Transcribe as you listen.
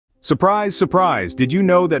Surprise, surprise, did you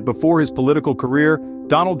know that before his political career,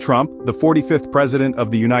 Donald Trump, the 45th President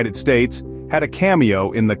of the United States, had a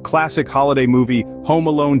cameo in the classic holiday movie Home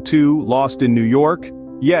Alone 2: Lost in New York?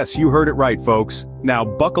 Yes, you heard it right, folks. Now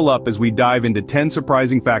buckle up as we dive into 10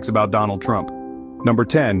 surprising facts about Donald Trump. Number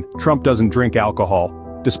 10, Trump doesn't drink alcohol.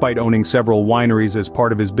 Despite owning several wineries as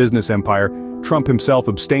part of his business empire, Trump himself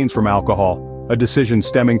abstains from alcohol, a decision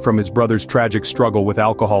stemming from his brother's tragic struggle with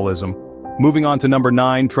alcoholism. Moving on to number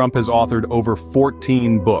 9, Trump has authored over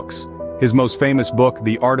 14 books. His most famous book,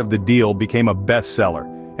 The Art of the Deal, became a bestseller,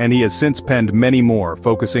 and he has since penned many more,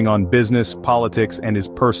 focusing on business, politics, and his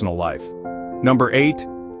personal life. Number 8,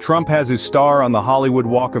 Trump has his star on the Hollywood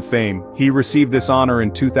Walk of Fame. He received this honor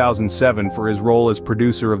in 2007 for his role as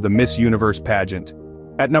producer of the Miss Universe pageant.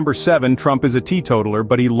 At number 7, Trump is a teetotaler,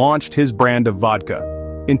 but he launched his brand of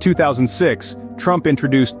vodka. In 2006, Trump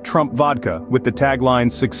introduced Trump Vodka with the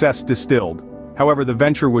tagline "Success Distilled." However, the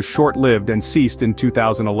venture was short-lived and ceased in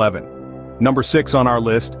 2011. Number 6 on our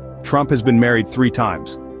list, Trump has been married 3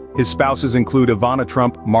 times. His spouses include Ivana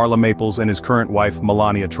Trump, Marla Maples, and his current wife,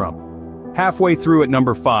 Melania Trump. Halfway through at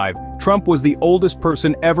number 5, Trump was the oldest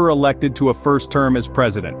person ever elected to a first term as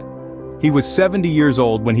president. He was 70 years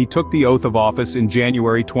old when he took the oath of office in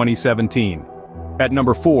January 2017. At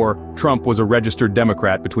number 4, Trump was a registered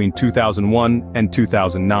Democrat between 2001 and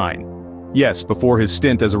 2009. Yes, before his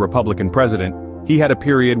stint as a Republican president, he had a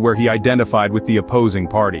period where he identified with the opposing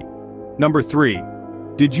party. Number 3.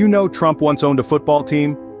 Did you know Trump once owned a football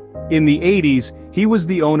team? In the 80s, he was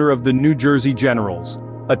the owner of the New Jersey Generals,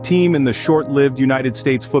 a team in the short-lived United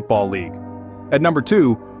States Football League. At number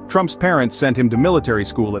 2, Trump's parents sent him to military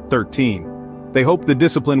school at 13. They hoped the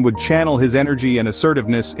discipline would channel his energy and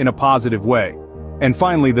assertiveness in a positive way. And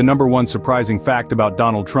finally, the number 1 surprising fact about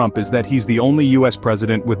Donald Trump is that he's the only US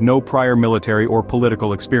president with no prior military or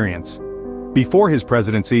political experience. Before his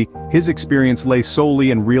presidency, his experience lay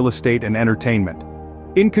solely in real estate and entertainment.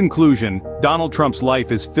 In conclusion, Donald Trump's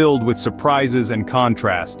life is filled with surprises and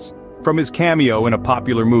contrasts. From his cameo in a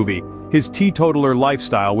popular movie, his teetotaler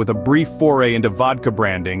lifestyle with a brief foray into vodka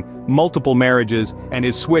branding, multiple marriages, and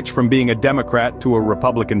his switch from being a Democrat to a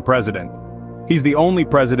Republican president. He's the only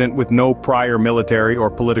president with no prior military or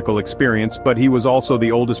political experience, but he was also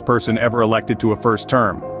the oldest person ever elected to a first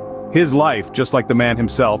term. His life, just like the man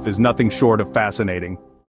himself, is nothing short of fascinating.